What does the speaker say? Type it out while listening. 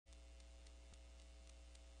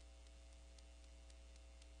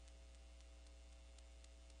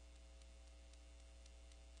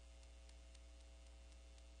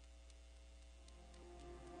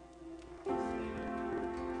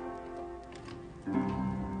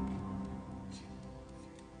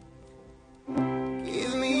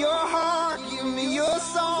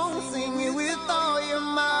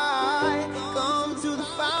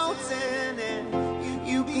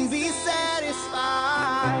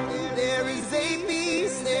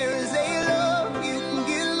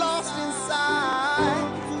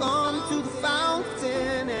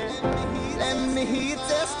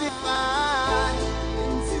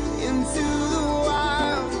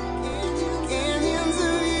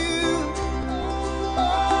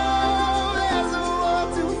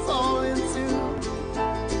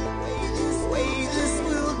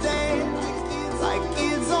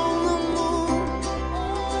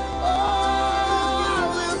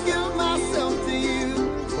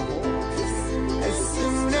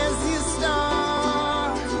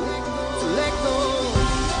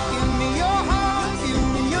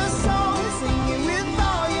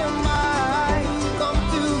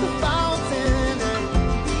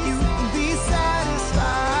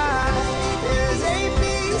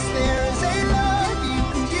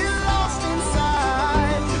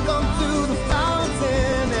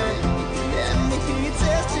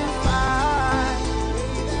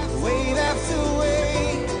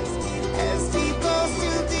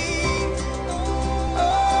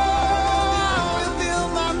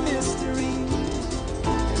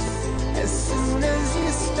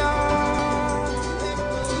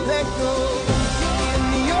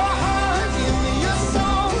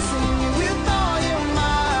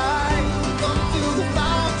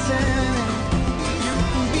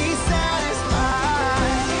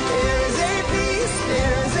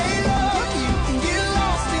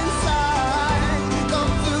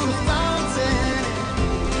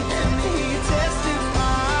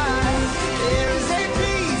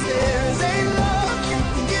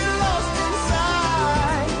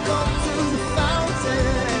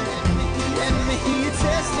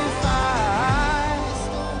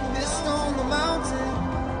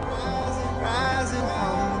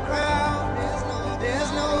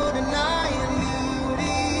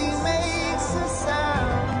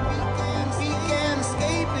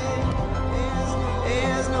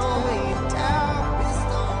snowing down,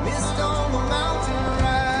 mist on the mountain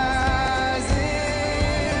rising.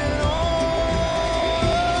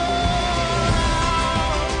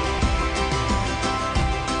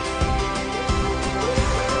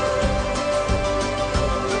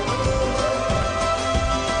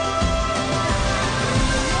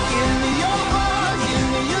 Give me your heart, give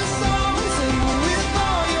me your soul, sing with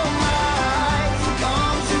all your might.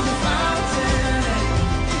 Come to the fountain,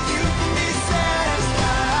 you can be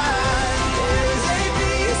satisfied. There is a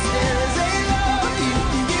peace, there is a love, you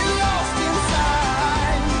can get lost inside.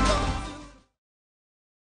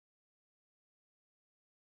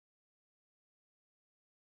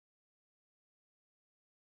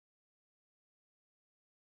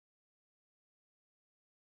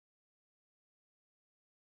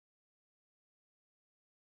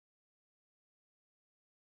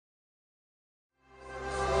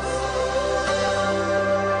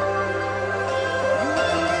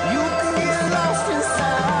 You can get lost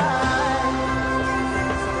inside.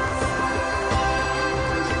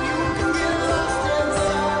 You can get lost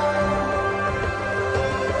inside.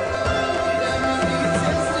 Let me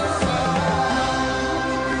testify.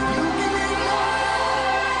 You can get lost.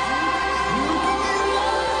 You can get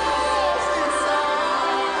lost inside.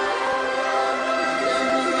 Let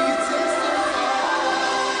me testify.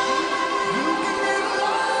 You can get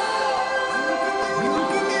lost. You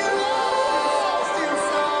can get lost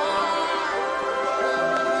inside.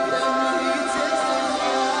 Let me testify.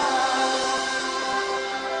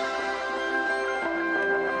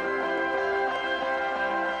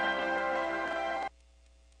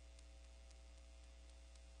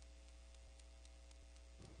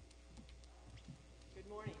 Good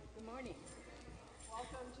morning. Good morning.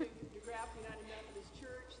 Welcome to DeGraff United Methodist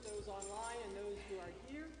Church, those online and those who are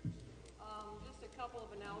here. Just a couple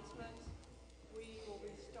of announcements. We will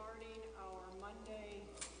be starting our Monday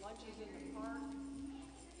lunches in the park.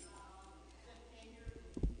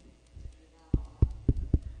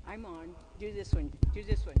 I'm on. Do this one. Do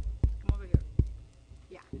this one. Come over here.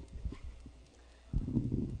 Yeah. Am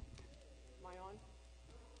I on?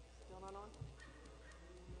 Still not on?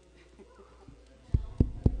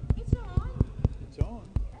 It's on. It's on.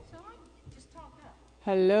 That's on. Just talk up.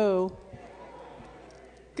 Hello.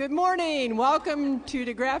 Good morning. Welcome to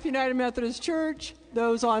DeGraff United Methodist Church,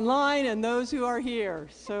 those online and those who are here.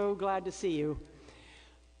 So glad to see you.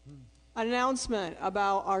 An announcement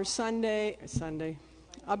about our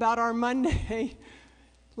about our Monday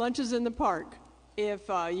lunches in the park. If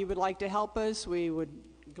you would like to help us, we would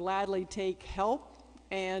gladly take help.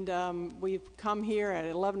 And we've come here at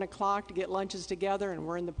 11 o'clock to get lunches together, and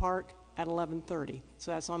we're in the park at 11:30.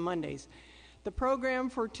 So that's on Mondays. The program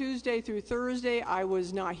for Tuesday through Thursday, I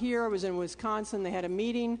was not here. I was in Wisconsin. They had a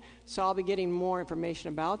meeting, so I'll be getting more information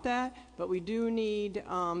about that. But we do need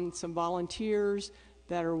some volunteers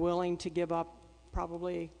that are willing to give up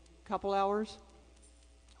probably a couple hours,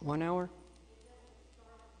 1 hour.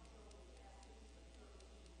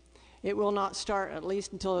 It will not start at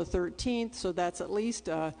least until the 13th, so that's at least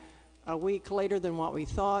a week later than what we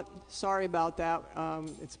thought. Sorry about that.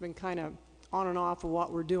 It's been kind of on and off of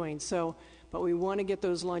what we're doing. But we want to get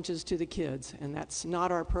those lunches to the kids, and that's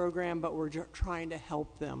not our program, but we're trying to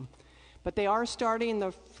help them. But they are starting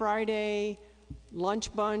the Friday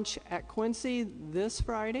lunch bunch at Quincy this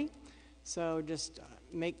Friday, so just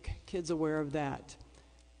make kids aware of that.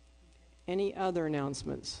 Any other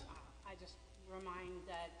announcements? I just remind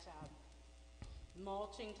that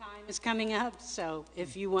mulching time is coming up, so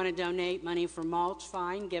if you want to donate money for mulch,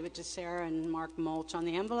 fine, give it to Sarah and mark mulch on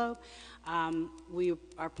the envelope. We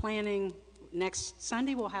are planning next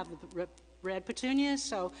Sunday we'll have the red petunias,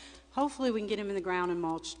 so hopefully we can get them in the ground and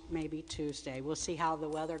mulch maybe Tuesday. We'll see how the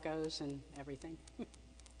weather goes and everything.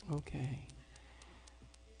 Okay.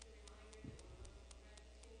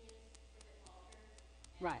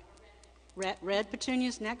 Right. Red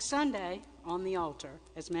petunias next Sunday on the altar,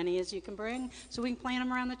 as many as you can bring, so we can plant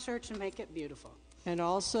them around the church and make it beautiful. And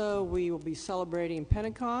also, we will be celebrating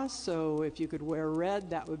Pentecost, so if you could wear red,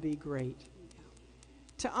 that would be great.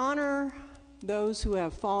 To honor those who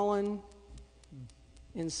have fallen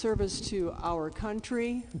in service to our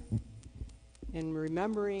country, in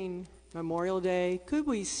remembering Memorial Day, could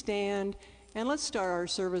we stand and let's start our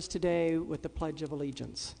service today with the Pledge of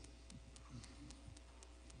Allegiance.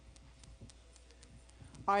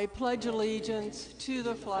 I pledge allegiance to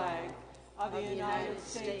the flag of the United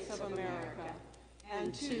States of America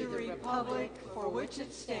and to the republic for which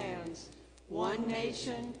it stands, one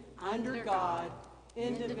nation, under God,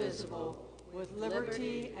 indivisible, with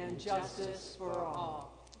liberty and justice for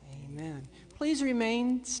all. Amen. Please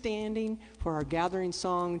remain standing for our gathering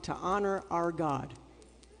song to honor our God.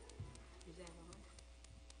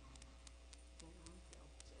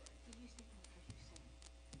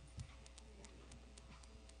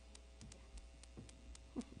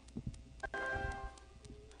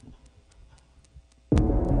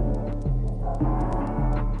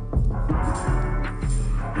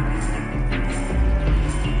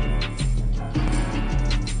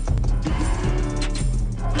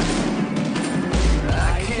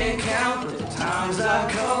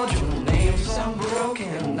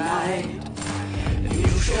 night. You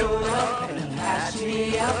showed up and patched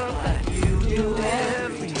me up like you do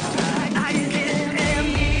every time. I get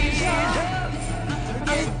amnesia,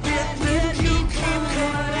 forget that you keep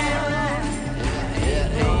coming. It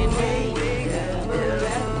ain't no way to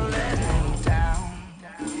ever let me down.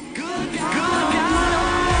 Good God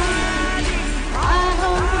Almighty, I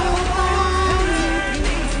hope you'll find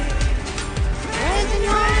me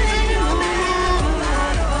praising your name no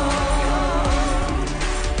matter what.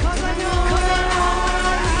 'Cause I know that I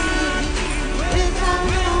without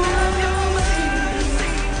your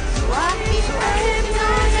mercy, so I keep praising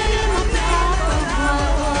your name at the top of my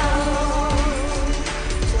lungs.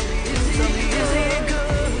 Tell me, is he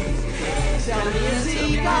good? Tell me, is he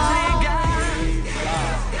God?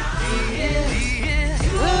 He is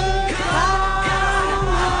good God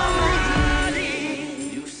Almighty.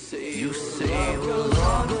 You say the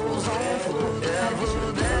love goes on forever,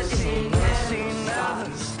 that your mercy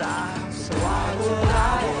never stops. So why would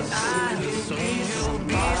I assume soon you'll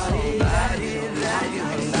be somebody that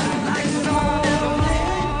you're not? Like the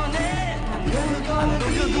morning, I know you're gonna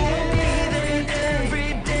be there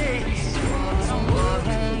every day. What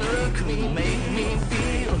on earth could make me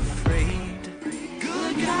feel afraid?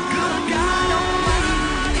 Good God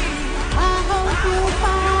Almighty, I hope you'll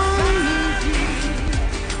find me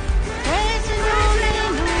praising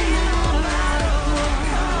your name no matter what.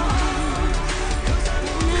 'Cause I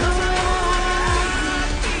know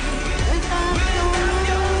without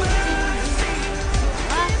your mercy,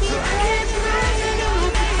 I keep praising your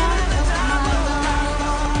name at the top of my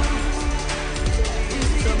lungs.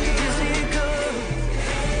 Tell me, is he good?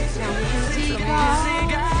 Tell me, is he God?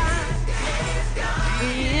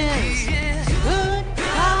 He is good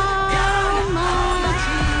God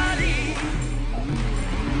Almighty.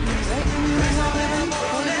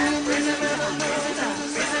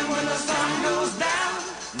 When the sun goes down,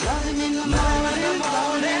 loving in the morning,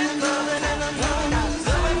 loving in the noon,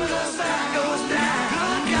 loving when the sun goes down.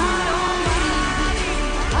 Good God Almighty,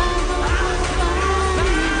 I hope you'll find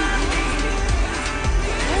me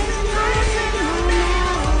praising your name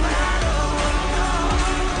no matter what.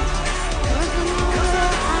 'Cause I know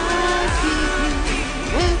that I keep you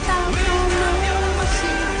without your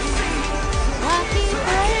mercy, so I keep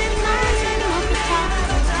praising your name at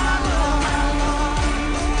the top of my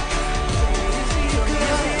lungs. Is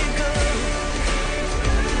he good?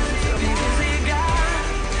 Is he God?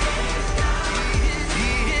 He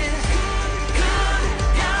is good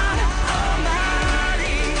God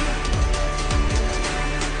Almighty.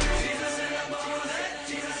 Jesus in the morning,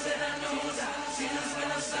 Jesus in the noontime, Jesus when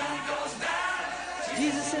the sun goes down.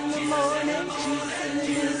 Jesus in the morning, Jesus in the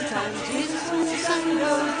noontime, Jesus when the sun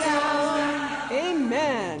goes down.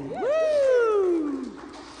 Amen. Woo!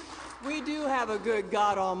 We do have a good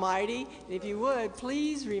God Almighty. And if you would,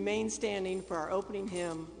 please remain standing for our opening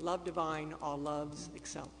hymn, Love Divine, All Loves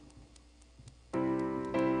Excel.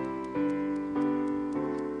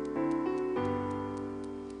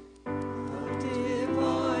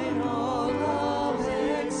 Divine, all love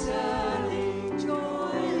excelling,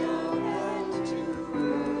 joy of heaven to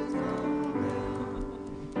earth come down.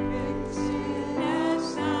 Exist as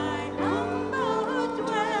thy humble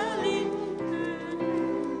dwelling,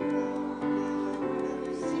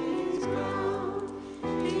 mercy's ground.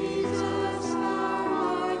 Jesus, thou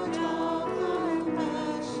art of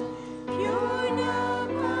compassion.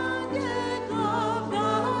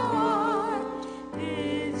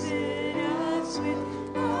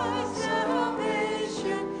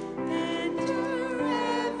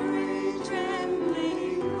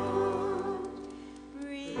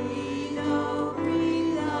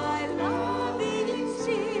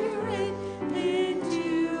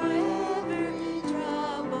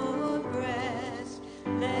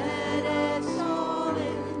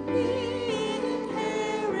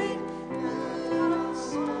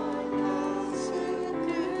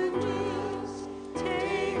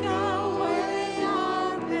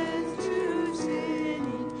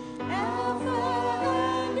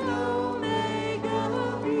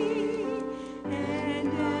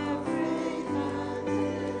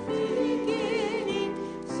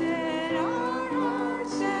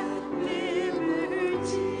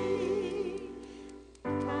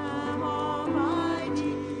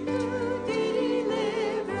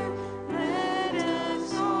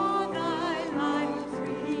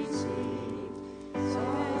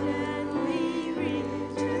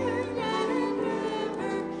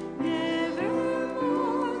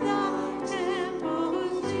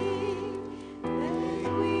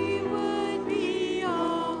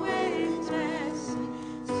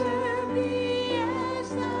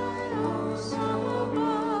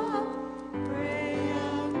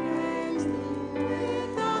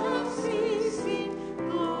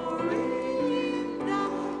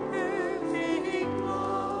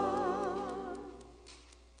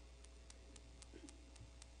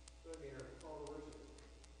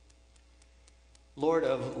 Lord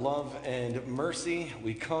of love and mercy,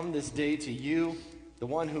 we come this day to you, the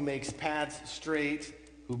one who makes paths straight,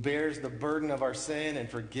 who bears the burden of our sin and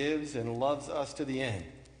forgives and loves us to the end.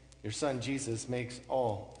 Your Son, Jesus, makes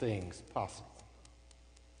all things possible.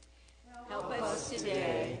 Help us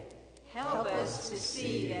today. Help us to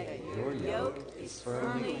see that your yoke is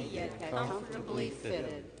firmly yet comfortably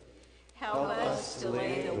fitted. Help us to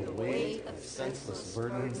lay the weight of senseless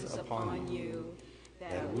burdens upon you,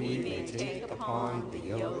 that we may take upon the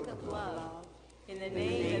yoke of love. In the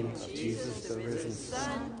name of Jesus, the risen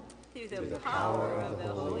Son, through the power of the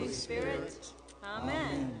Holy Spirit.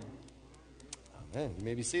 Amen. Amen. You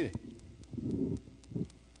may be seated.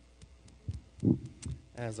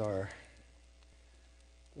 As our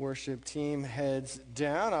worship team heads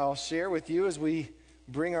down, I'll share with you as we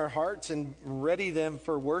bring our hearts and ready them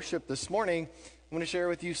for worship this morning. I'm going to share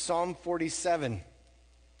with you Psalm 47.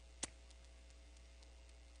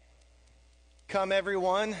 Come,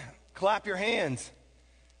 everyone, clap your hands.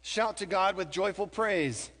 Shout to God with joyful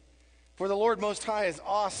praise. For the Lord Most High is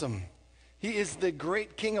awesome. He is the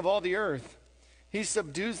great King of all the earth. He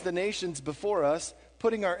subdues the nations before us,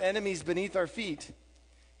 putting our enemies beneath our feet.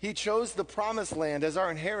 He chose the promised land as our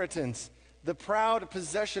inheritance, the proud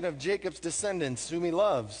possession of Jacob's descendants, whom he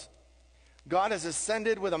loves. God has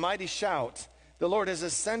ascended with a mighty shout. The Lord has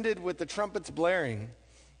ascended with the trumpets blaring.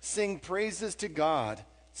 Sing praises to God.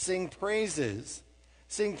 Sing praises.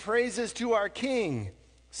 Sing praises to our King.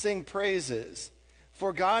 Sing praises.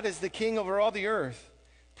 For God is the King over all the earth.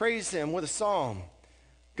 Praise him with a psalm.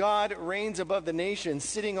 God reigns above the nations,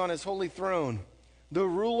 sitting on his holy throne. The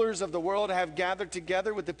rulers of the world have gathered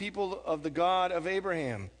together with the people of the God of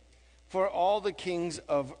Abraham. For all the kings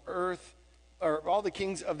of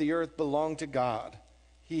the earth belong to God.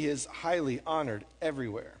 He is highly honored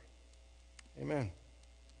everywhere. Amen.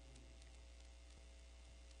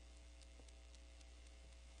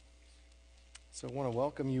 So I want to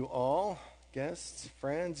welcome you all, guests,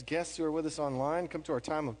 friends, guests who are with us online. Come to our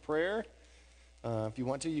time of prayer. If you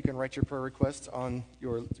want to, you can write your prayer requests on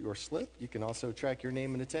your slip. You can also track your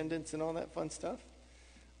name and attendance and all that fun stuff.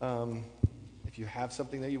 If you have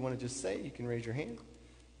something that you want to just say, you can raise your hand.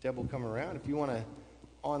 Deb will come around. If you want to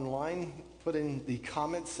online, put in the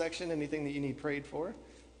comments section anything that you need prayed for.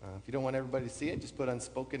 If you don't want everybody to see it, just put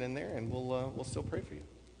unspoken in there, and we'll still pray for you.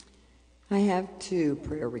 I have 2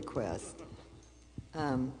 prayer requests.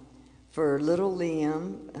 For little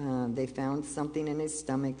Liam, they found something in his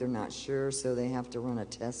stomach. They're not sure, so they have to run a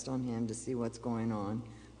test on him to see what's going on.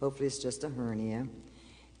 Hopefully it's just a hernia.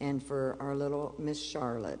 And for our little Miss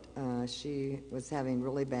Charlotte, she was having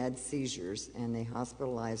really bad seizures, and they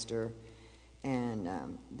hospitalized her. And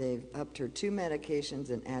they've upped her 2 medications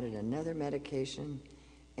and added another medication.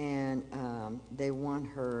 And they want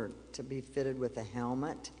her to be fitted with a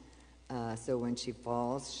helmet, so when she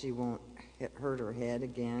falls, she won't hurt her head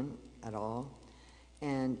again at all.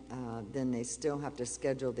 And then they still have to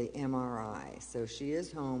schedule the MRI. So she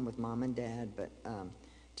is home with Mom and Dad, but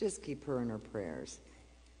just keep her in her prayers.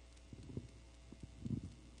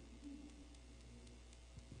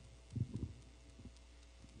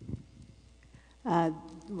 I'm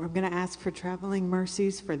going to ask for traveling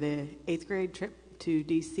mercies for the 8th grade trip to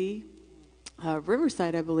D.C.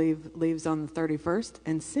 Riverside, I believe, leaves on the 31st,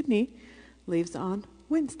 and Sydney leaves on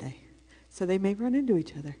Wednesday. So they may run into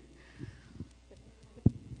each other.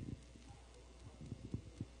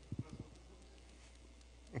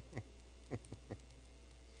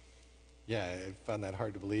 Yeah, I found that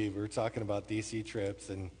hard to believe. We were talking about DC trips,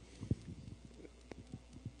 and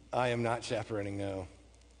I am not chaperoning, no.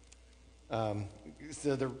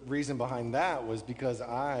 So the reason behind that was because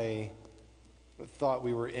I thought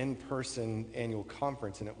we were in-person annual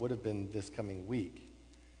conference, and it would have been this coming week.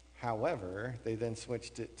 However, they then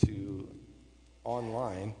switched it to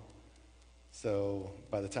online. So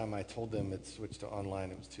by the time I told them it switched to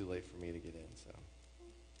online, it was too late for me to get in. So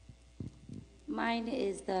mine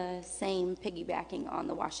is the same, piggybacking on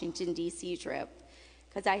the Washington, D.C. trip,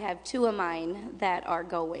 because I have 2 of mine that are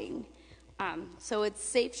going. So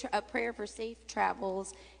it's a prayer for safe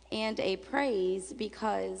travels and a praise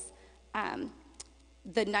because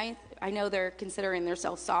the 9th, I know they're considering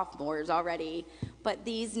themselves sophomores already, but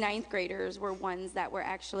these 9th graders were ones that were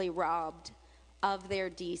actually robbed of their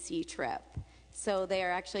DC trip. So they are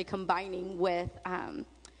actually combining with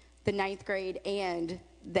the 9th grade and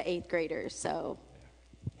the 8th graders. So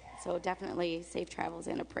definitely safe travels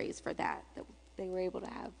and a praise for that they were able to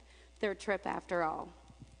have their trip after all.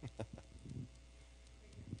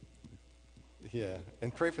 Yeah,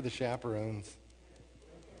 and pray for the chaperones.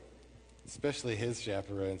 Especially his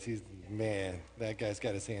chaperones. Man, that guy's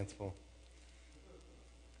got his hands full.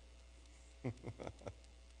 Anybody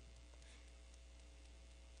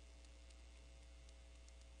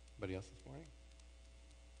else this morning?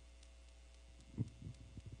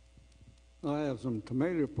 I have some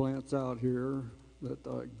tomato plants out here that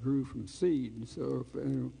I grew from seed, so if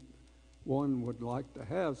anyone would like to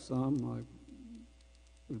have some, I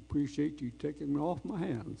would appreciate you taking them off my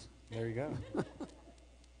hands. There you go.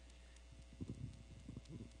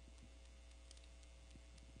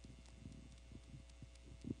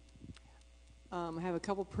 I have a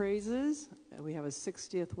couple praises. We have a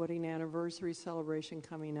 60th wedding anniversary celebration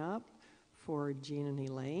coming up for Jean and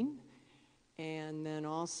Elaine. And then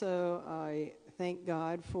also, I thank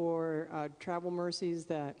God for travel mercies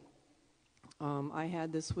that I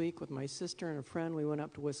had this week with my sister and a friend. We went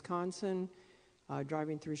up to Wisconsin,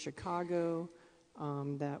 driving through Chicago,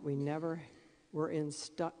 that we never were in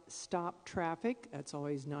stop traffic. That's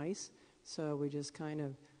always nice. So we just kind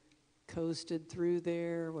of coasted through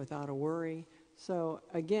there without a worry. So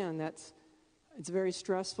again, it's very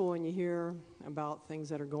stressful when you hear about things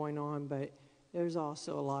that are going on, but there's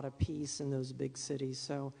also a lot of peace in those big cities.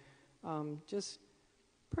 So just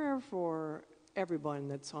prayer for everyone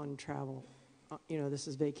that's on travel. This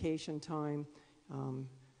is vacation time.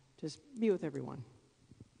 Just be with everyone.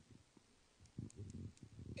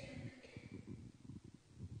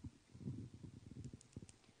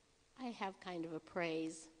 I have kind of a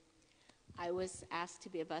praise. I was asked to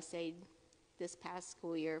be a bus aide this past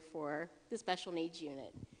school year for the special needs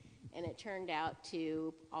unit, and it turned out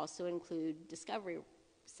to also include Discovery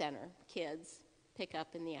Center kids pick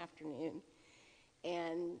up in the afternoon.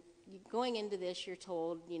 And going into this, you're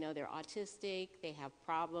told, they're autistic, they have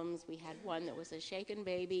problems. We had one that was a shaken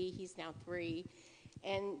baby. He's now 3.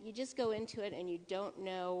 And you just go into it and you don't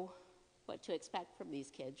know what to expect from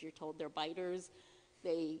these kids. You're told they're biters,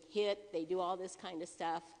 they hit, they do all this kind of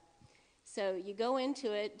stuff. So you go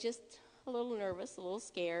into it just a little nervous, a little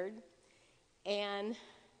scared. And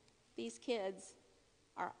these kids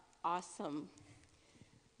are awesome.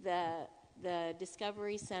 The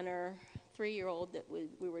Discovery Center 3-year-old that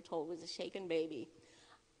we were told was a shaken baby,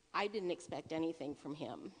 I didn't expect anything from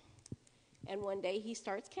him. And one day he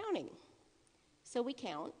starts counting. So we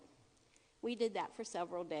count. We did that for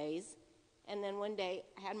several days. And then one day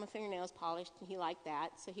I had my fingernails polished and he liked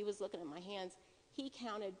that. So he was looking at my hands. He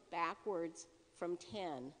counted backwards from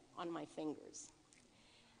 10 on my fingers.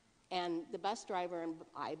 And the bus driver and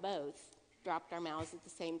I both dropped our mouths at the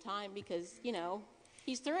same time because,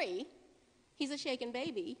 he's 3. He's a shaken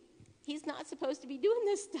baby. He's not supposed to be doing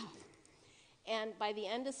this stuff. And by the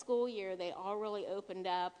end of school year, they all really opened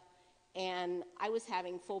up, and I was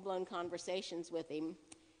having full-blown conversations with him.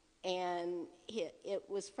 And it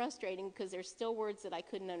was frustrating because there's still words that I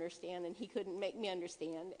couldn't understand, and he couldn't make me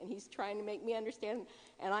understand, and he's trying to make me understand,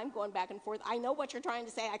 and I'm going back and forth. I know what you're trying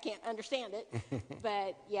to say. I can't understand it.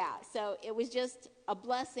 But, yeah, so it was just a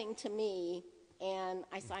blessing to me, and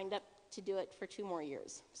I signed up to do it for 2 more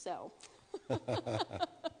years. So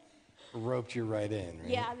Roped you right in, right?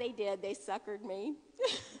 yeah, they did. They suckered me.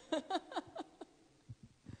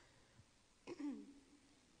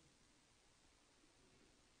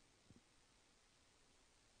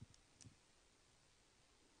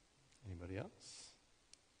 Anybody else?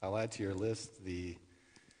 I'll add to your list the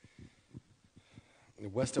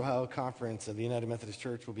West Ohio Conference of the United Methodist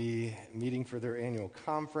Church will be meeting for their annual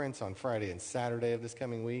conference on Friday and Saturday of this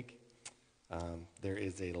coming week. There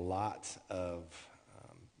is a lot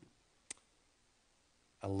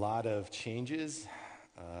of changes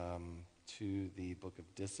to the book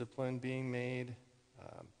of discipline being made.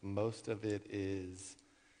 Most of it is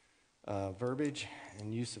verbiage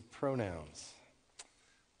and use of pronouns.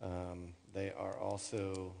 They are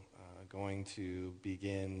also going to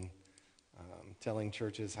begin telling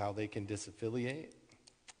churches how they can disaffiliate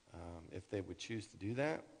if they would choose to do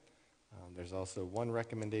that. There's also one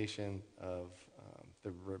recommendation of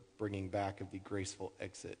the bringing back of the graceful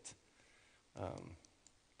exit.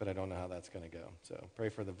 But I don't know how that's going to go. So pray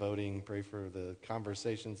for the voting, pray for the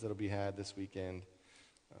conversations that'll be had this weekend.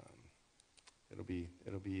 It'll be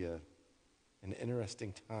an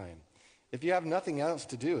interesting time. If you have nothing else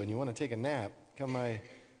to do and you want to take a nap, come by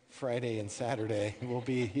Friday and Saturday. We'll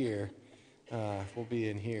be here. We'll be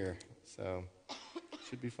in here. So it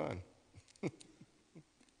should be fun.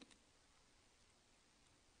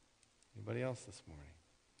 Anybody else this morning?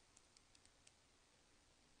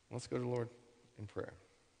 Let's go to the Lord in prayer.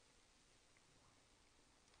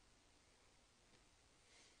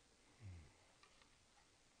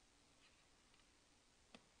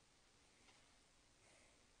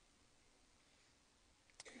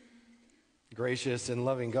 Gracious and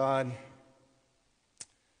loving God,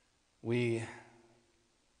 we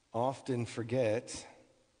often forget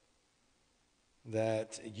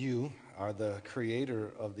that you are the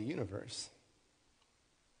creator of the universe.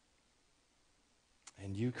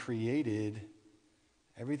 And you created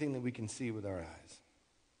everything that we can see with our eyes.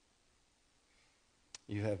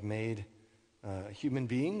 You have made human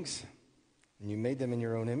beings, and you made them in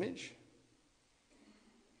your own image.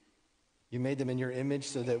 You made them in your image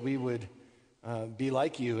so that we would be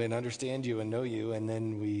like you and understand you and know you, and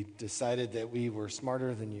then we decided that we were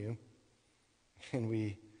smarter than you, and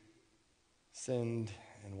we sinned,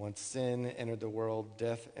 and once sin entered the world,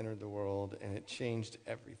 death entered the world, and it changed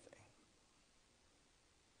everything.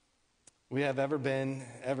 We have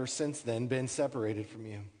ever since then, been separated from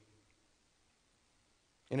you.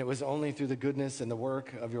 And it was only through the goodness and the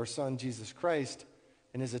work of your Son, Jesus Christ,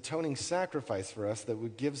 and his atoning sacrifice for us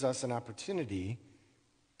that gives us an opportunity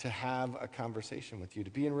to have a conversation with you, to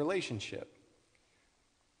be in relationship,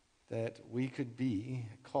 that we could be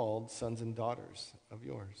called sons and daughters of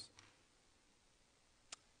yours.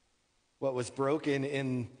 What was broken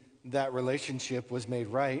in that relationship was made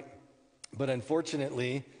right, but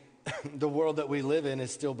unfortunately, the world that we live in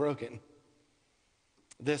is still broken.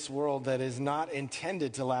 This world that is not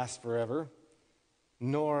intended to last forever,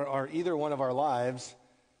 nor are either one of our lives,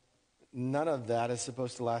 none of that is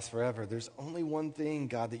supposed to last forever. There's only one thing,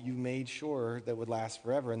 God, that you made sure that would last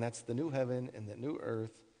forever, and that's the new heaven and the new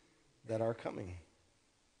earth that are coming.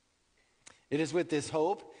 It is with this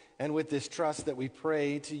hope and with this trust that we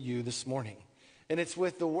pray to you this morning. And it's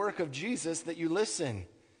with the work of Jesus that you listen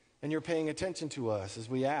and you're paying attention to us as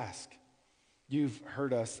we ask. You've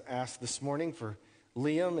heard us ask this morning for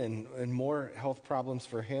Liam and more health problems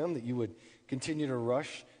for him, that you would continue to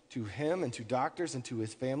rush to him and to doctors and to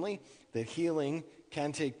his family, that healing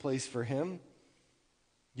can take place for him.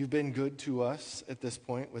 You've been good to us at this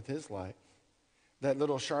point with his life. That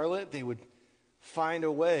little Charlotte, they would find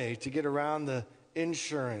a way to get around the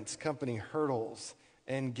insurance company hurdles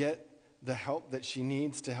and get the help that she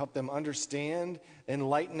needs to help them understand,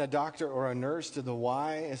 enlighten a doctor or a nurse to the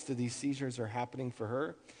why as to these seizures are happening for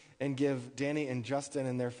her, and give Danny and Justin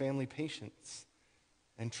and their family patience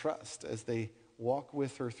and trust as they walk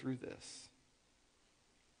with her through this.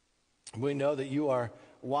 We know that you are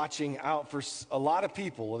watching out for a lot of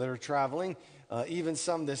people that are traveling, even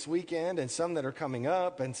some this weekend and some that are coming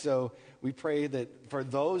up. And so we pray that for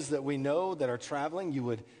those that we know that are traveling, you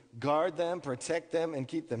would guard them, protect them, and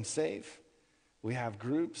keep them safe. We have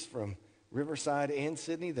groups from Riverside and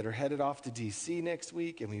Sydney that are headed off to D.C. next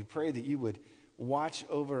week, and we pray that you would watch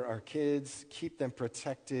over our kids, keep them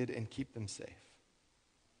protected, and keep them safe.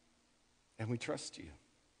 And we trust you.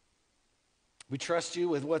 We trust you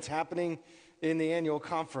with what's happening in the annual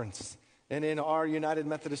conference and in our United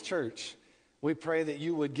Methodist Church. We pray that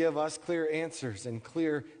you would give us clear answers and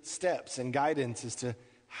clear steps and guidance as to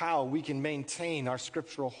how we can maintain our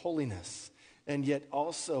scriptural holiness and yet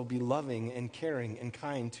also be loving and caring and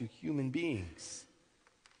kind to human beings.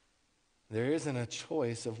 There isn't a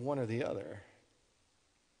choice of one or the other.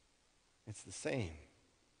 It's the same.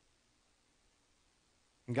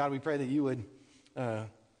 And God, we pray that you would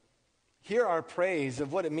hear our praise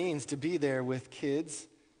of what it means to be there with kids,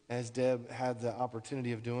 as Deb had the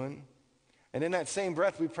opportunity of doing. And in that same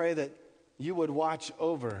breath, we pray that you would watch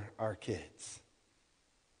over our kids,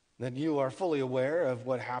 that you are fully aware of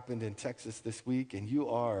what happened in Texas this week, and you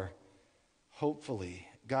are hopefully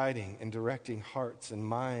guiding and directing hearts and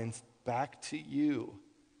minds back to you,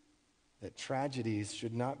 that tragedies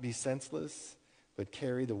should not be senseless, but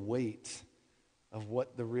carry the weight of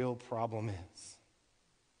what the real problem is.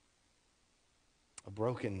 A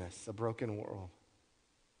brokenness, a broken world,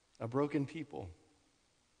 a broken people.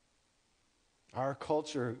 Our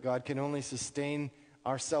culture, God, can only sustain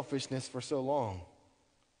our selfishness for so long.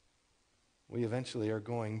 We eventually are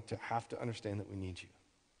going to have to understand that we need you.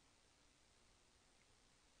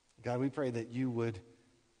 God, we pray that you would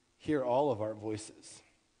hear all of our voices.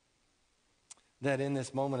 That in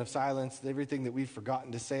this moment of silence, everything that we've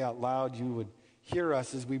forgotten to say out loud, you would hear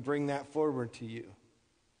us as we bring that forward to you.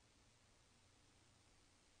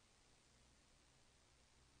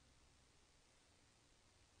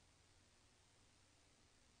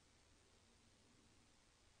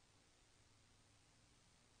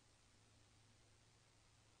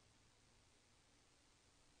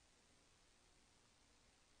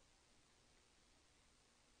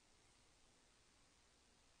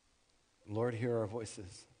 Lord, hear our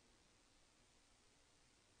voices.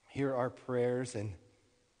 Hear our prayers and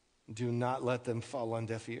do not let them fall on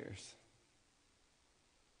deaf ears.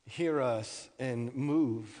 Hear us and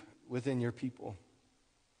move within your people.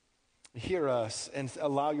 Hear us and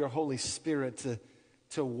allow your Holy Spirit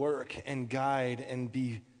to work and guide and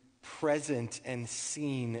be present and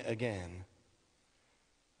seen again.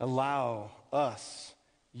 Allow us,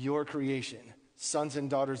 your creation, sons and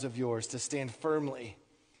daughters of yours, to stand firmly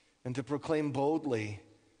and to proclaim boldly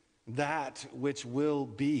that which will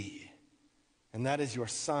be. And that is your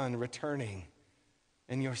Son returning,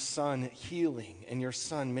 and your Son healing, and your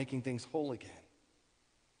Son making things whole again.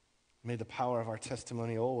 May the power of our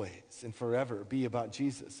testimony always and forever be about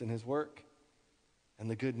Jesus and his work and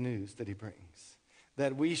the good news that he brings.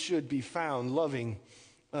 That we should be found loving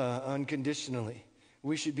unconditionally.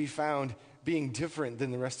 We should be found being different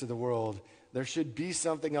than the rest of the world. There should be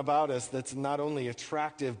something about us that's not only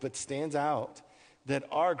attractive but stands out. That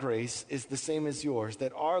our grace is the same as yours.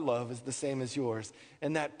 That our love is the same as yours.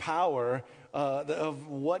 And that power of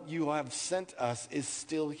what you have sent us is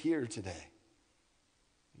still here today.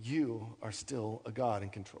 You are still a God in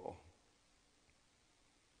control.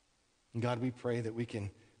 And God, we pray that we can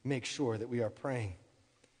make sure that we are praying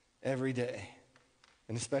every day,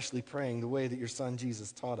 and especially praying the way that your Son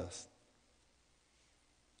Jesus taught us.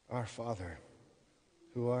 Our Father,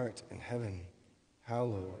 who art in heaven,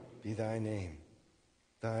 hallowed be thy name.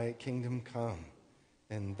 Thy kingdom come,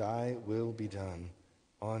 and thy will be done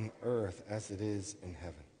on earth as it is in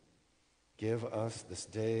heaven. Give us this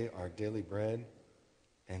day our daily bread,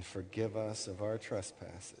 and forgive us of our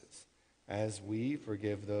trespasses, as we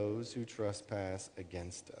forgive those who trespass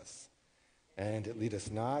against us. And lead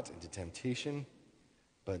us not into temptation,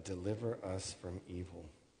 but deliver us from evil.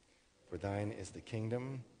 For thine is the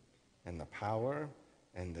kingdom, and the power,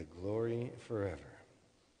 and the glory forever.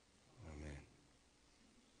 Amen.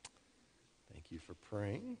 Thank you for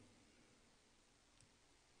praying.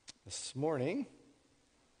 This morning,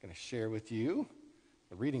 I'm going to share with you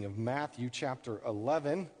the reading of Matthew chapter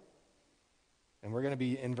 11, and we're going to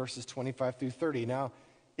be in verses 25 through 30. Now,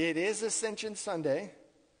 it is Ascension Sunday,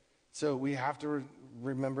 so we have to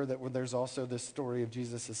remember that there's also this story of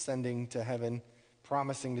Jesus ascending to heaven,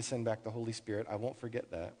 promising to send back the Holy Spirit. I won't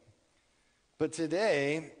forget that. But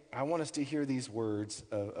today, I want us to hear these words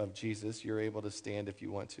of Jesus. You're able to stand if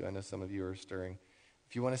you want to. I know some of you are stirring.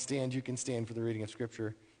 If you want to stand, you can stand for the reading of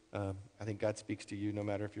Scripture. I think God speaks to you no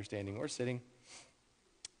matter if you're standing or sitting.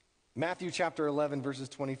 Matthew chapter 11, verses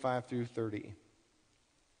 25 through 30.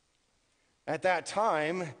 At that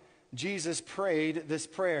time, Jesus prayed this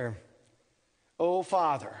prayer. O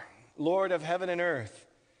Father, Lord of heaven and earth,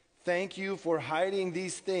 thank you for hiding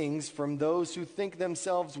these things from those who think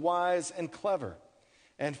themselves wise and clever,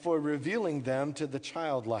 and for revealing them to the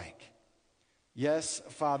childlike. Yes,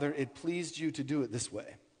 Father, it pleased you to do it this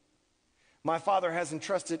way. My Father has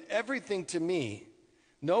entrusted everything to me.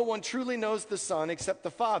 No one truly knows the Son except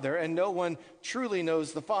the Father, and no one truly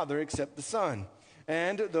knows the Father except the Son,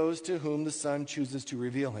 and those to whom the Son chooses to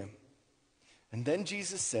reveal him. And then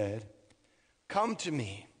Jesus said, Come to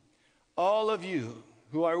me, all of you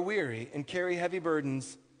who are weary and carry heavy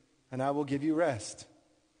burdens, and I will give you rest.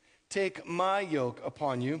 Take my yoke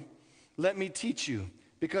upon you. Let me teach you,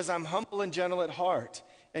 because I'm humble and gentle at heart,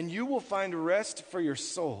 and you will find rest for your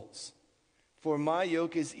souls. For my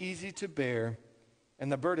yoke is easy to bear, and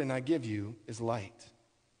the burden I give you is light.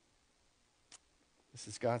 This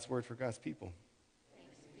is God's word for God's people.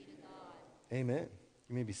 Thanks be to God. Amen.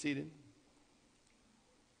 You may be seated.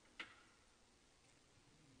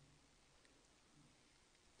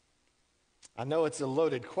 I know it's a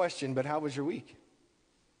loaded question, but how was your week?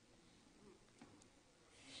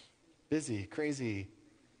 Busy, crazy,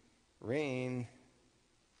 rain.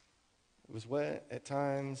 It was wet at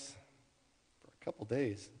times for a couple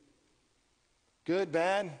days. Good,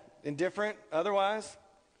 bad, indifferent, otherwise?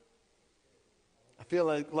 I feel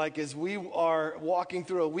like as we are walking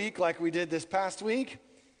through a week like we did this past week,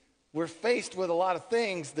 we're faced with a lot of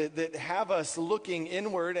things that have us looking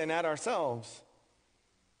inward and at ourselves.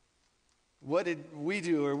 What did we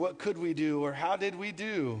do, or what could we do, or how did we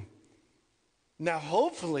do? Now,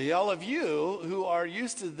 hopefully, all of you who are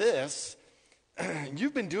used to this,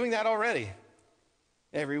 you've been doing that already.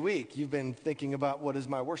 Every week, you've been thinking about, what does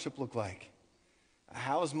my worship look like?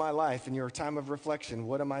 How is my life in your time of reflection?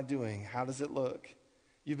 What am I doing? How does it look?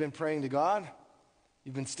 You've been praying to God,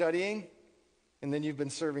 you've been studying, and then you've been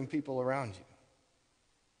serving people around you.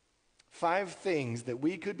 5 things that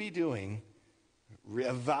we could be doing,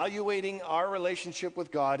 evaluating our relationship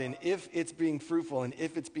with God, and if it's being fruitful and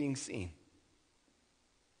if it's being seen.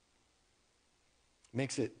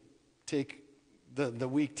 Makes it take, the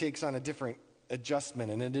week takes on a different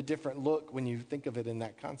adjustment and a different look when you think of it in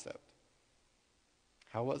that concept.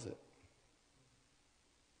 How was it?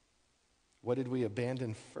 What did we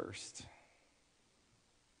abandon first?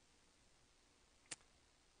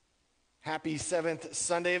 Happy 7th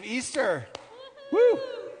Sunday of Easter. Woo!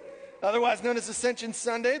 otherwise known as Ascension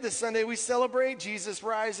Sunday. This Sunday we celebrate Jesus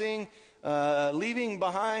rising, leaving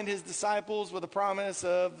behind his disciples with a promise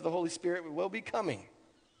of the Holy Spirit will be coming.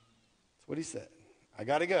 That's what he said. I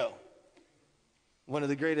got to go. One of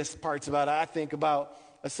the greatest parts about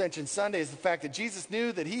Ascension Sunday is the fact that Jesus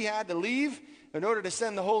knew that he had to leave in order to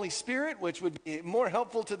send the Holy Spirit, which would be more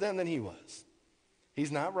helpful to them than he was.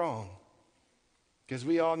 He's not wrong, because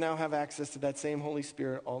we all now have access to that same Holy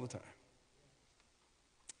Spirit all the time.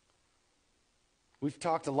 We've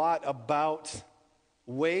talked a lot about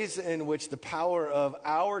ways in which the power of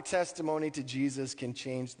our testimony to Jesus can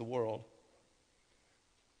change the world.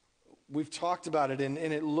 We've talked about it, and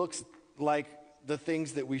it looks like the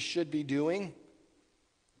things that we should be doing.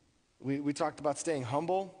 We talked about staying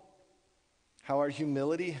humble, how our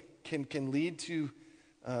humility can lead to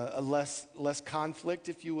a less conflict,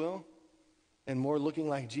 if you will, and more looking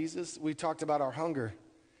like Jesus. We talked about our hunger,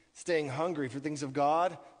 staying hungry for things of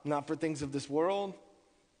God, not for things of this world.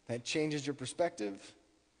 That changes your perspective.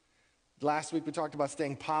 Last week we talked about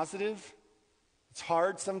staying positive. It's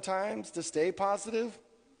hard sometimes to stay positive.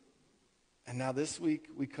 And now this week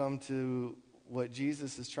we come to what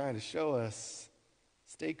Jesus is trying to show us.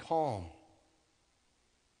 Stay calm.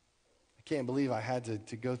 I can't believe I had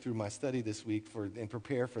to go through my study this week and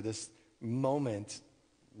prepare for this moment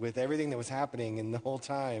with everything that was happening, and the whole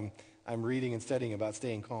time I'm reading and studying about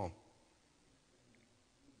staying calm,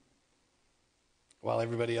 while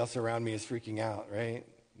everybody else around me is freaking out, right?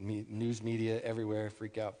 News media everywhere,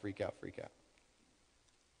 freak out, freak out, freak out.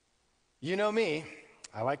 You know me,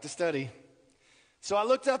 I like to study. So I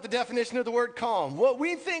looked up the definition of the word calm. What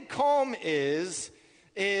we think calm is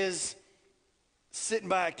sitting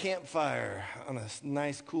by a campfire on a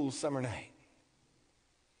nice, cool summer night.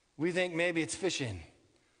 We think maybe it's fishing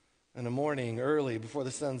in the morning early before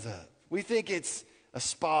the sun's up. We think it's a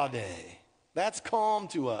spa day. That's calm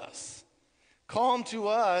to us. Calm to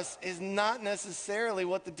us is not necessarily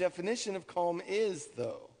what the definition of calm is,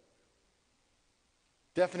 though.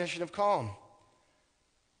 Definition of calm: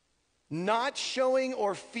 not showing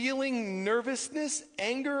or feeling nervousness,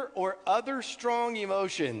 anger, or other strong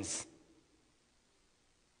emotions.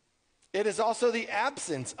 It is also the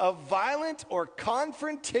absence of violent or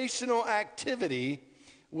confrontational activity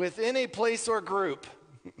within a place or group.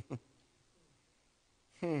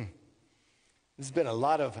 There's been a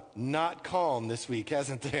lot of not calm this week,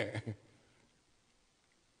 hasn't there?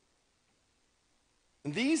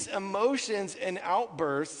 These emotions and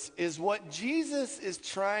outbursts is what Jesus is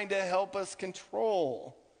trying to help us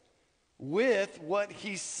control with what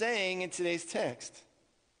he's saying in today's text.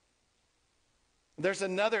 There's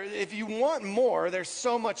another, if you want more, there's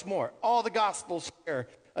so much more. All the Gospels share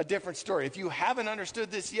a different story. If you haven't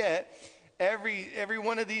understood this yet, every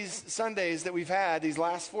one of these Sundays that we've had, these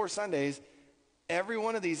last 4 Sundays, every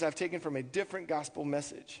one of these I've taken from a different gospel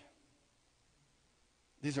message.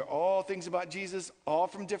 These are all things about Jesus, all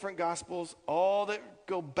from different Gospels, all that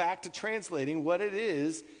go back to translating what it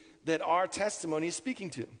is that our testimony is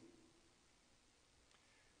speaking to.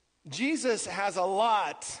 Jesus has a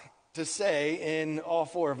lot to say in all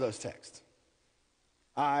 4 of those texts.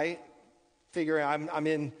 I figure I'm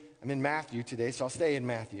in Matthew today, so I'll stay in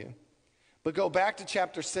Matthew. But go back to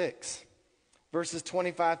chapter 6, verses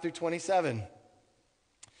 25 through 27.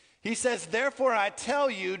 He says, "Therefore I tell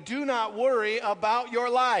you, do not worry about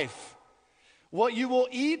your life, what you will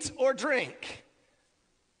eat or drink,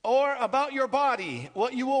 or about your body,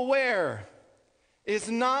 what you will wear.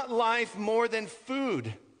 Is not life more than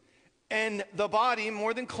food, and the body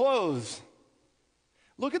more than clothes?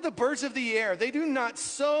 Look at the birds of the air. They do not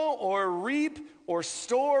sow or reap or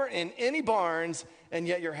store in any barns, and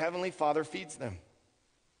yet your heavenly Father feeds them.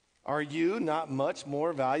 Are you not much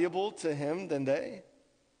more valuable to him than they?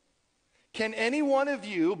 Can any one of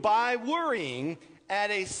you, by worrying,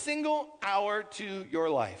 add a single hour to your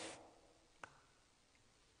life?"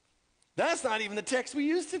 That's not even the text we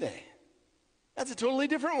use today. That's a totally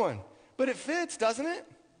different one. But it fits, doesn't it?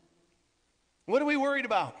 What are we worried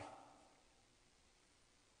about?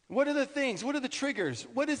 What are the things? What are the triggers?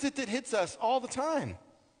 What is it that hits us all the time?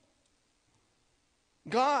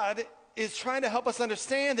 God is trying to help us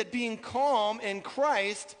understand that being calm in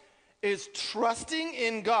Christ is trusting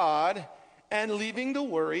in God and leaving the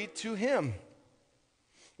worry to him.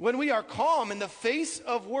 When we are calm in the face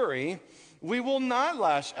of worry, we will not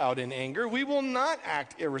lash out in anger. We will not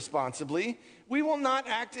act irresponsibly. We will not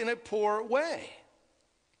act in a poor way.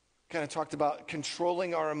 Kind of talked about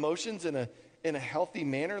controlling our emotions in a healthy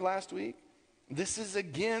manner last week. This is,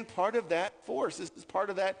 again, part of that force. This is part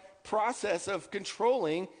of that process of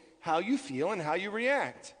controlling how you feel and how you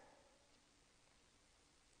react.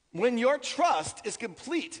 When your trust is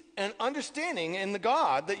complete and understanding in the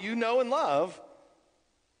God that you know and love,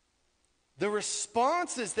 the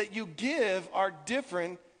responses that you give are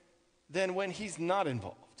different than when he's not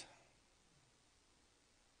involved.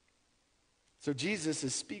 So Jesus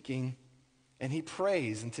is speaking, and he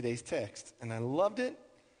prays in today's text. And I loved it,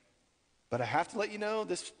 but I have to let you know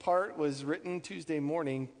this part was written Tuesday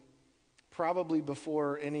morning, probably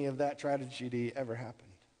before any of that tragedy ever happened.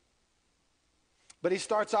 But he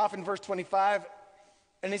starts off in verse 25,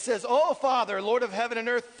 and he says, "Oh, Father, Lord of heaven and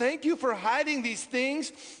earth, thank you for hiding these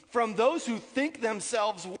things from those who think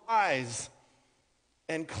themselves wise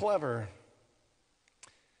and clever,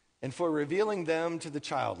 and for revealing them to the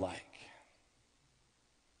childlike."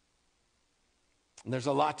 And there's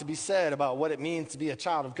a lot to be said about what it means to be a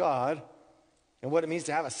child of God, and what it means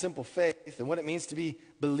to have a simple faith, and what it means to be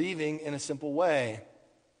believing in a simple way.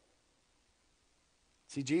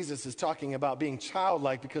 See, Jesus is talking about being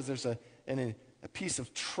childlike because there's a piece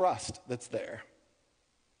of trust that's there.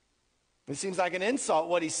 It seems like an insult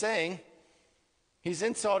what he's saying. He's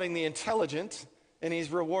insulting the intelligent, and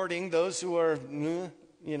he's rewarding those who are,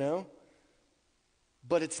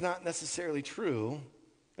 But it's not necessarily true.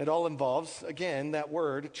 It all involves, again, that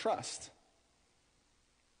word, trust.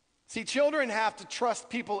 See, children have to trust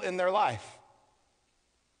people in their life.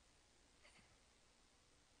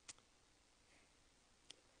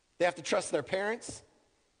 They have to trust their parents,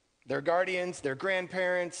 their guardians, their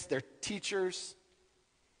grandparents, their teachers.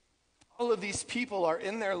 All of these people are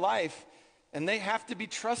in their life, and they have to be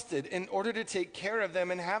trusted in order to take care of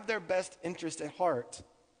them and have their best interest at heart.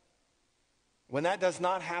 When that does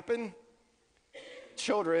not happen,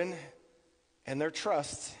 children and their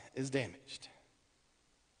trust is damaged.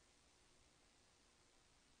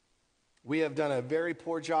 We have done a very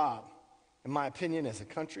poor job, in my opinion, as a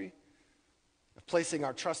country, of placing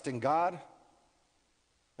our trust in God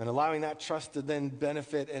and allowing that trust to then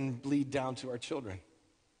benefit and bleed down to our children.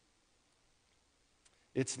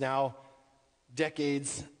 It's now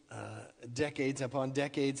decades upon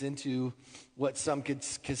decades into what some could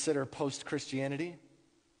consider post-Christianity.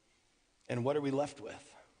 And what are we left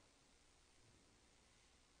with?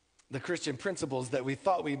 The Christian principles that we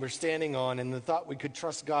thought we were standing on and the thought we could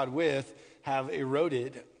trust God with have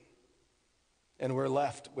eroded. And we're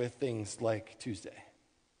left with things like Tuesday.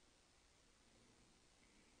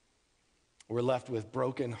 We're left with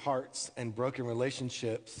broken hearts and broken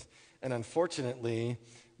relationships. And unfortunately,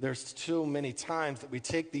 there's too many times that we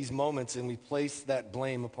take these moments and we place that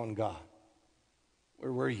blame upon God.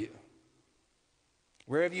 Where were you?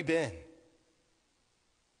 Where have you been?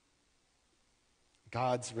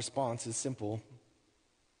 God's response is simple.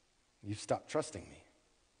 You've stopped trusting me.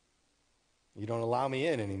 You don't allow me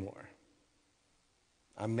in anymore.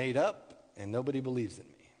 I'm made up and nobody believes in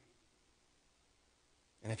me.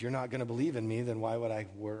 And if you're not going to believe in me, then why would I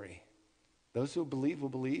worry? Those who believe will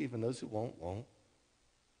believe, and those who won't. I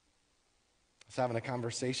was having a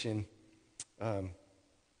conversation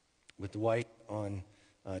with Dwight on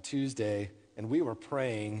Tuesday, and we were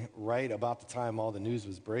praying right about the time all the news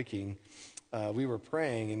was breaking. We were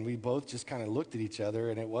praying, and we both just kind of looked at each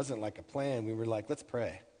other, and it wasn't like a plan. We were like, let's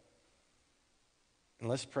pray. And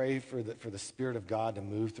let's pray for the Spirit of God to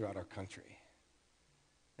move throughout our country.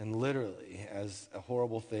 And literally, as a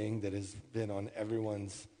horrible thing that has been on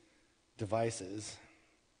everyone's devices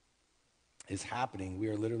is happening, we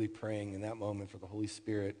are literally praying in that moment for the Holy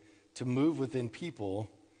Spirit to move within people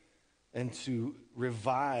and to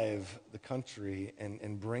revive the country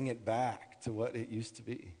and bring it back to what it used to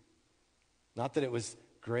be. Not that it was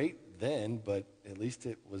great then, but at least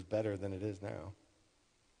it was better than it is now.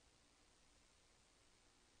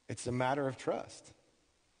 It's a matter of trust.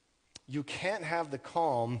 You can't have the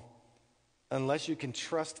calm unless you can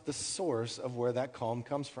trust the source of where that calm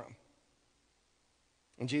comes from.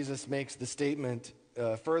 And Jesus makes the statement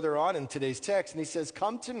further on in today's text, and he says,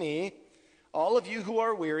 "Come to me, all of you who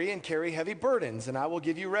are weary and carry heavy burdens, and I will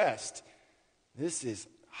give you rest." This is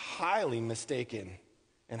highly mistaken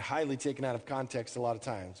and highly taken out of context a lot of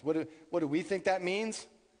times. What do we think that means?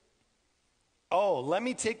 Oh, let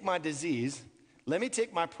me take my disease, let me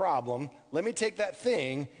take my problem, let me take that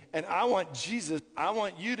thing, and I want Jesus, I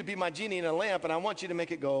want you to be my genie in a lamp, and I want you to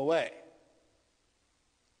make it go away.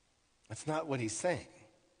 That's not what he's saying.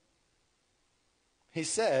 He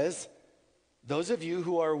says, those of you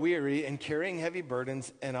who are weary and carrying heavy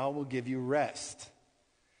burdens, and I will give you rest.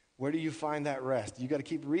 Where do you find that rest? You got to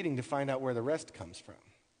keep reading to find out where the rest comes from.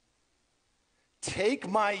 Take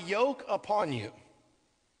my yoke upon you.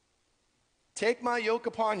 Take my yoke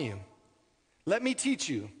upon you. Let me teach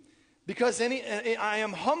you. Because I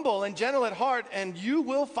am humble and gentle at heart, and you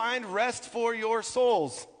will find rest for your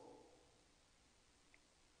souls.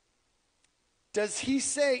 Does he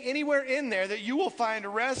say anywhere in there that you will find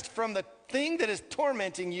rest from the thing that is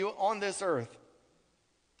tormenting you on this earth?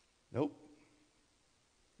 Nope.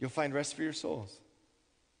 You'll find rest for your souls.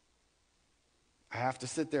 I have to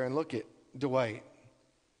sit there and look at Dwight,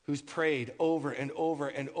 who's prayed over and over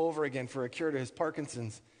and over again for a cure to his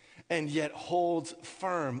Parkinson's, and yet holds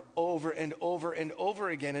firm over and over and over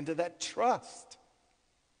again into that trust.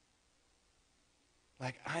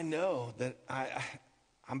 Like, I know that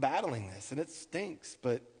I'm battling this, and it stinks,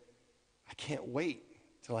 but I can't wait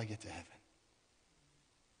till I get to heaven.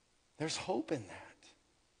 There's hope in that.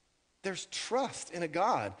 There's trust in a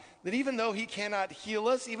God that even though he cannot heal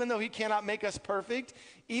us, even though he cannot make us perfect,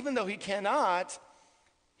 even though he cannot,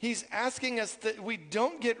 he's asking us that we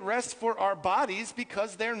don't get rest for our bodies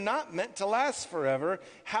because they're not meant to last forever.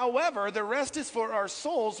 However, the rest is for our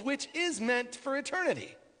souls, which is meant for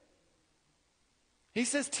eternity. He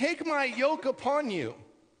says, take my yoke upon you.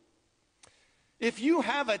 If you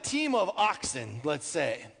have a team of oxen, let's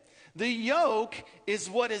say, the yoke is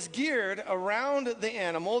what is geared around the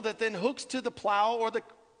animal that then hooks to the plow or the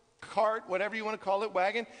cart, whatever you want to call it,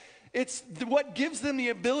 wagon. It's what gives them the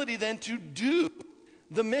ability then to do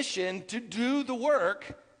the mission, to do the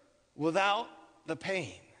work without the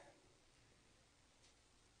pain.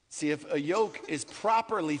 See, if a yoke is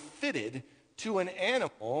properly fitted to an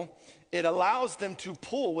animal, it allows them to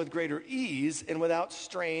pull with greater ease and without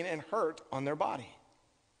strain and hurt on their body.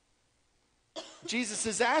 Jesus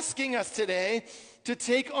is asking us today to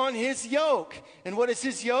take on his yoke. And what is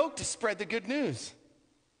his yoke? To spread the good news.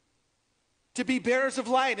 To be bearers of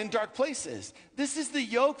light in dark places. This is the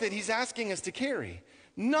yoke that he's asking us to carry.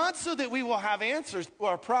 Not so that we will have answers to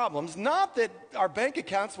our problems. Not that our bank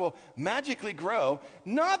accounts will magically grow.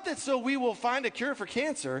 Not that so we will find a cure for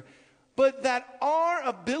cancer. But that our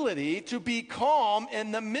ability to be calm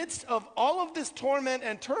in the midst of all of this torment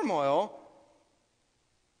and turmoil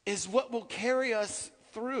is what will carry us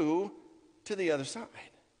through to the other side.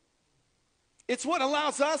 It's what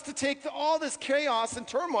allows us to take all this chaos and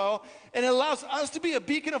turmoil, and it allows us to be a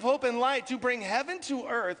beacon of hope and light to bring heaven to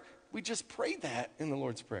earth. We just prayed that in the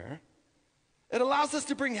Lord's Prayer. It allows us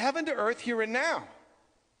to bring heaven to earth here and now.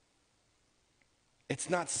 It's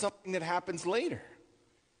not something that happens later.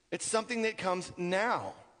 It's something that comes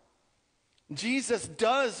now. Jesus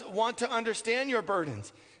does want to understand your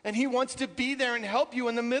burdens, and he wants to be there and help you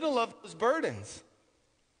in the middle of those burdens.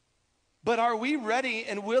 But are we ready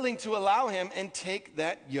and willing to allow him and take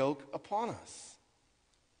that yoke upon us?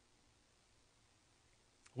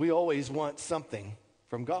 We always want something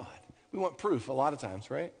from God. We want proof a lot of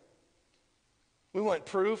times, right? We want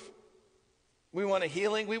proof. We want a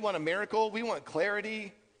healing. We want a miracle. We want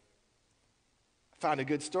clarity. I found a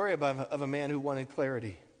good story of a man who wanted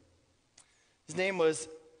clarity. His name was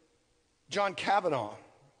John Kavanaugh.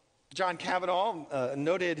 John Kavanaugh, a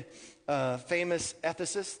noted famous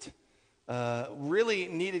ethicist, really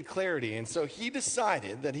needed clarity. And so he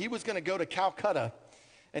decided that he was going to go to Calcutta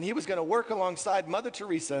and he was going to work alongside Mother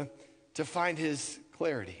Teresa to find his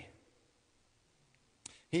clarity.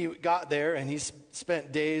 He got there and he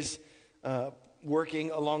spent days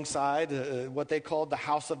working alongside what they called the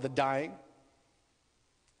House of the Dying.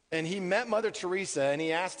 And he met Mother Teresa and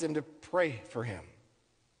he asked him to pray for him.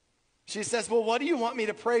 She says, well, what do you want me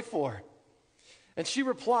to pray for? And she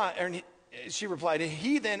replied, and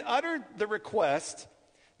he then uttered the request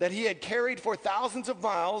that he had carried for thousands of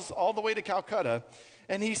miles all the way to Calcutta.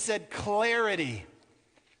 And he said, clarity.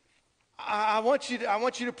 I want you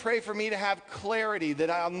to pray for me to have clarity, that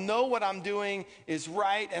I'll know what I'm doing is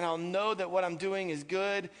right, and I'll know that what I'm doing is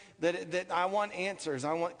good, that I want answers,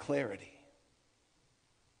 I want clarity.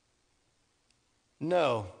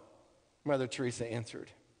 No, Mother Teresa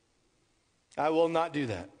answered. I will not do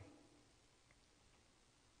that.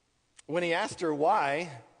 When he asked her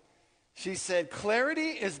why, she said, clarity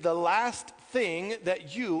is the last thing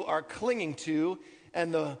that you are clinging to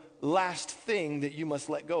and the last thing that you must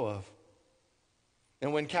let go of.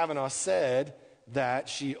 And when Kavanaugh said that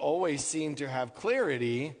she always seemed to have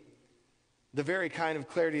clarity, the very kind of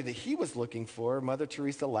clarity that he was looking for, Mother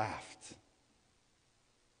Teresa laughed.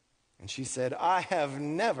 And she said, I have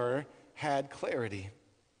never had clarity.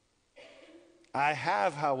 I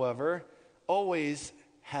have, however, always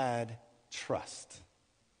had trust.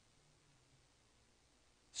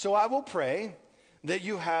 So I will pray that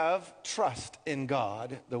you have trust in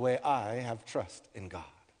God the way I have trust in God.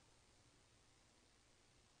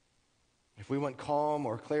 If we want calm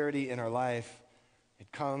or clarity in our life,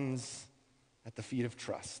 it comes at the feet of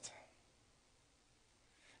trust.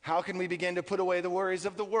 How can we begin to put away the worries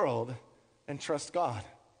of the world and trust God?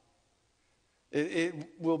 It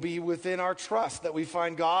will be within our trust that we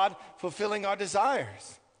find God fulfilling our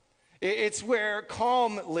desires. It's where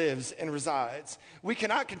calm lives and resides. We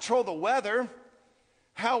cannot control the weather.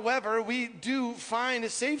 However, we do find a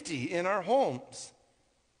safety in our homes.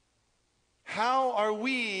 How are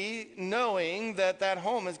we knowing that that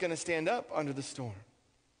home is going to stand up under the storm?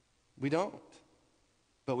 We don't,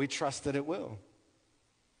 but we trust that it will.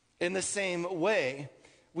 In the same way,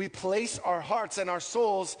 we place our hearts and our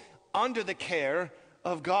souls under the care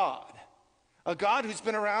of God. A God who's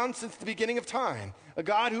been around since the beginning of time. A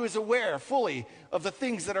God who is aware fully of the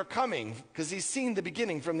things that are coming because he's seen the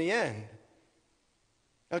beginning from the end.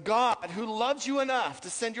 A God who loves you enough to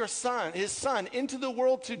send his son into the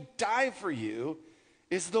world to die for you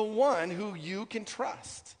is the one who you can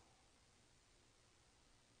trust.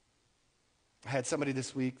 I had somebody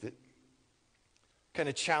this week that kind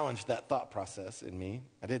of challenged that thought process in me.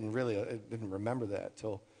 I didn't remember that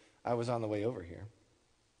till I was on the way over here.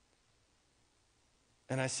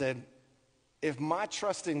 And I said, if my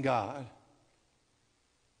trust in God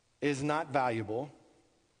is not valuable,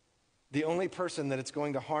 the only person that it's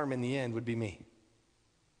going to harm in the end would be me.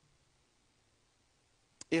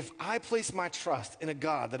 If I place my trust in a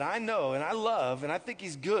God that I know and I love and I think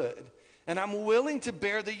he's good, and I'm willing to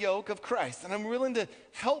bear the yoke of Christ, and I'm willing to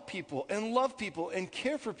help people and love people and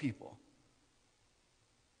care for people,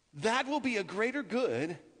 that will be a greater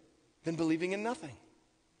good than believing in nothing.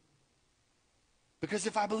 Because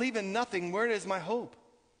if I believe in nothing, where is my hope?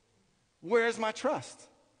 Where is my trust?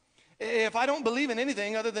 If I don't believe in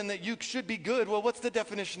anything other than that you should be good, well, what's the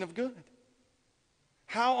definition of good?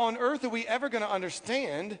 How on earth are we ever going to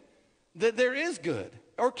understand that there is good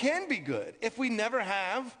or can be good if we never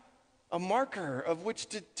have a marker of which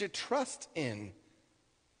to trust in?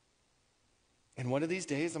 And one of these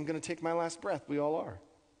days, I'm going to take my last breath. We all are.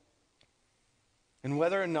 And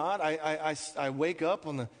whether or not I wake up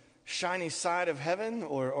on the shiny side of heaven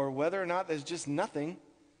or whether or not there's just nothing,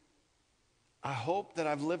 I hope that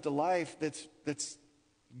I've lived a life that's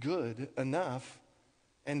good enough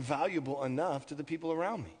and valuable enough to the people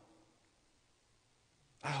around me.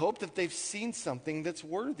 I hope that they've seen something that's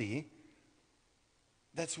worthy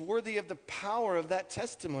of the power of that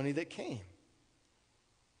testimony that came.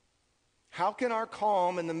 How can our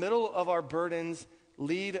calm in the middle of our burdens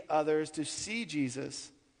lead others to see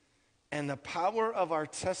Jesus and the power of our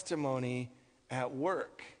testimony at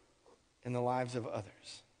work in the lives of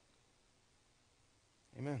others?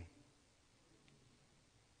 Amen.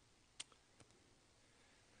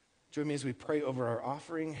 Join me as we pray over our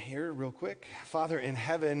offering here real quick. Father in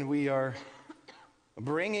heaven, we are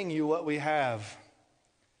bringing you what we have.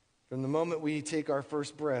 From the moment we take our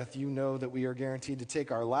first breath, you know that we are guaranteed to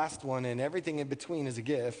take our last one, and everything in between is a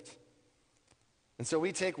gift. And so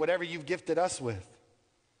we take whatever you've gifted us with,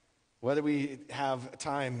 whether we have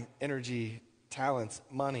time, energy, talents,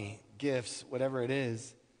 money, gifts, whatever it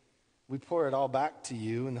is. We pour it all back to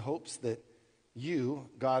you in the hopes that you,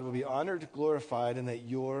 God, will be honored, glorified, and that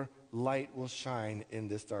your light will shine in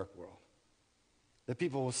this dark world. That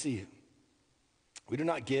people will see you. We do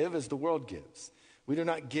not give as the world gives. We do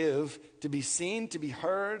not give to be seen, to be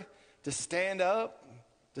heard, to stand up,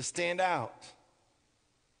 to stand out,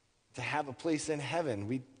 to have a place in heaven.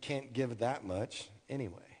 We can't give that much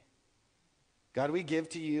anyway. God, we give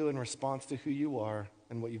to you in response to who you are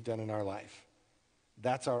and what you've done in our life.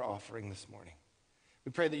 That's our offering this morning.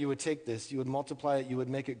 We pray that you would take this, you would multiply it, you would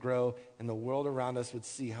make it grow, and the world around us would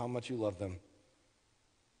see how much you love them.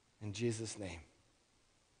 In Jesus' name,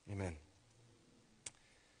 amen.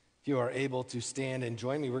 If you are able to stand and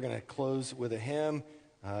join me, we're going to close with a hymn.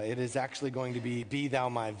 It is actually going to be Thou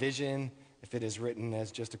My Vision. If it is written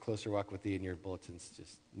as Just a Closer Walk with Thee in your bulletins,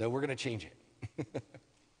 just know we're going to change it.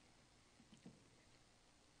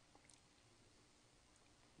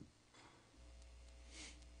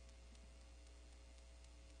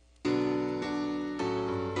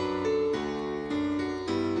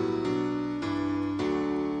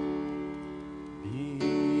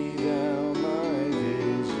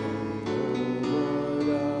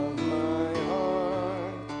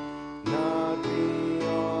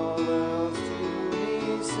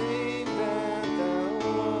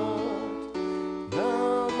 The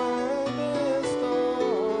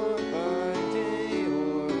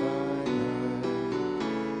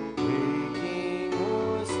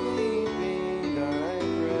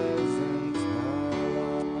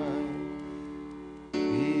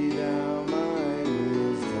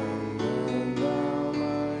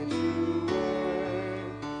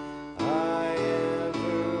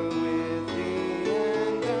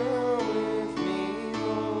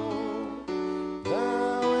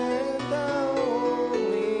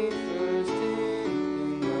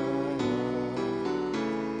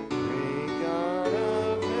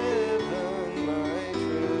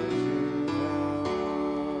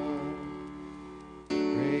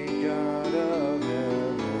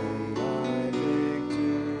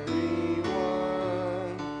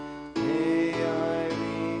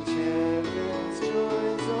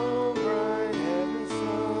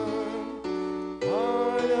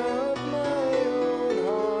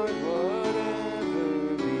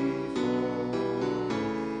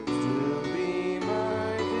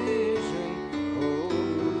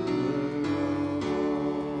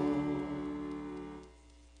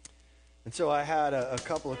And so I had a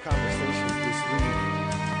couple of conversations this week.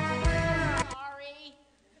 Sorry.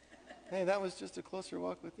 Hey, that was just a closer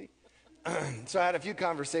walk with thee. So I had a few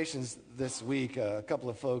conversations this week, a couple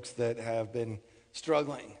of folks that have been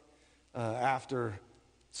struggling after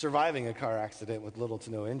surviving a car accident with little to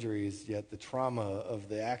no injuries, yet the trauma of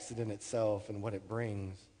the accident itself and what it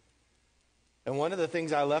brings. And one of the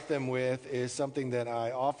things I left them with is something that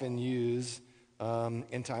I often use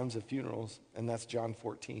in times of funerals, and that's John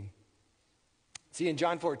 14. See, in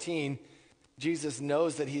John 14, Jesus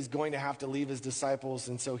knows that he's going to have to leave his disciples,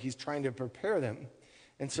 and so he's trying to prepare them.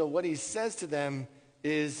 And so what he says to them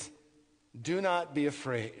is, do not be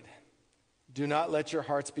afraid. Do not let your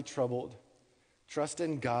hearts be troubled. Trust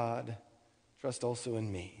in God. Trust also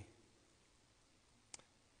in me.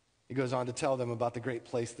 He goes on to tell them about the great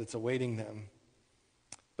place that's awaiting them.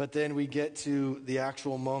 But then we get to the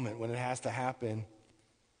actual moment when it has to happen.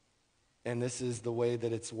 And this is the way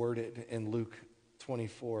that it's worded in Luke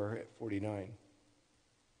 24:49.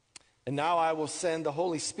 And now I will send the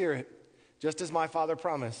Holy Spirit, just as my Father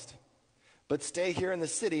promised. But stay here in the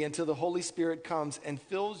city until the Holy Spirit comes and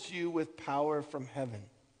fills you with power from heaven.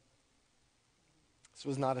 This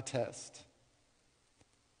was not a test.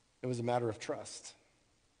 It was a matter of trust.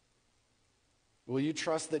 Will you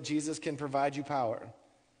trust that Jesus can provide you power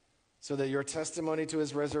so that your testimony to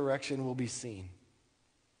his resurrection will be seen?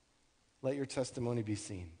 Let your testimony be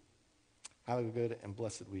seen. Have a good and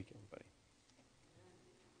blessed week, everybody.